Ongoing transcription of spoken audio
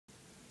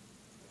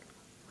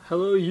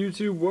Hello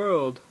YouTube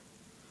world.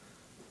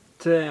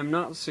 Today I'm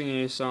not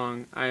singing a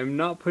song. I am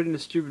not putting a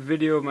stupid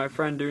video of my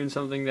friend doing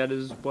something that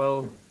is,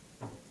 well,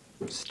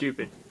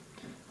 stupid.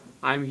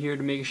 I'm here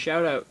to make a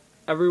shout out.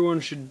 Everyone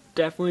should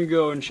definitely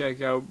go and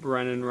check out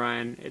Brendan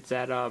Ryan. It's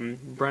at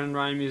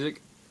BrendanRyanMusic.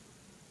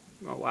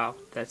 Oh wow,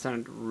 that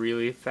sounded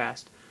really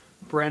fast.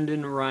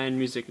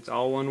 BrendanRyanMusic. It's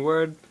all one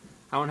word.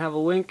 I don't have a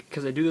link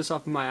because I do this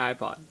off of my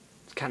iPod.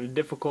 It's kind of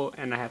difficult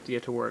and I have to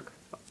get to work.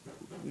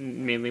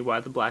 Mainly why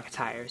the black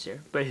attire is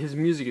here. But his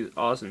music is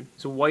awesome.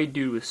 He's a white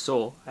dude with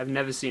soul. I've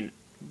never seen it.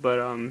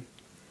 But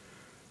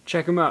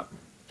check him out.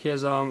 He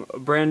has a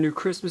brand new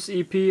Christmas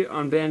EP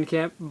on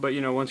Bandcamp, but you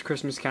know, once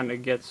Christmas kind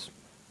of gets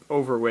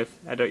over with,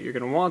 I doubt you're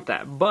going to want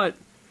that. But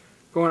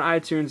go on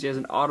iTunes, he has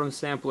an autumn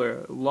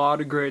sampler. A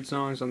lot of great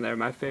songs on there.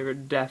 My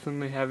favorite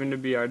definitely having to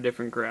be Our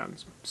Different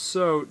Grounds.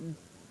 So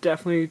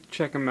definitely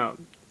check him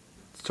out.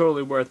 It's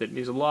totally worth it.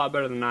 He's a lot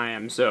better than I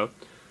am, so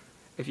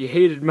if you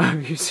hated my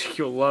music,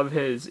 you'll love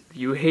his. If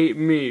you hate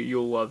me,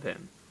 you'll love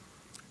him.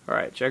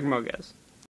 Alright, check him out, guys.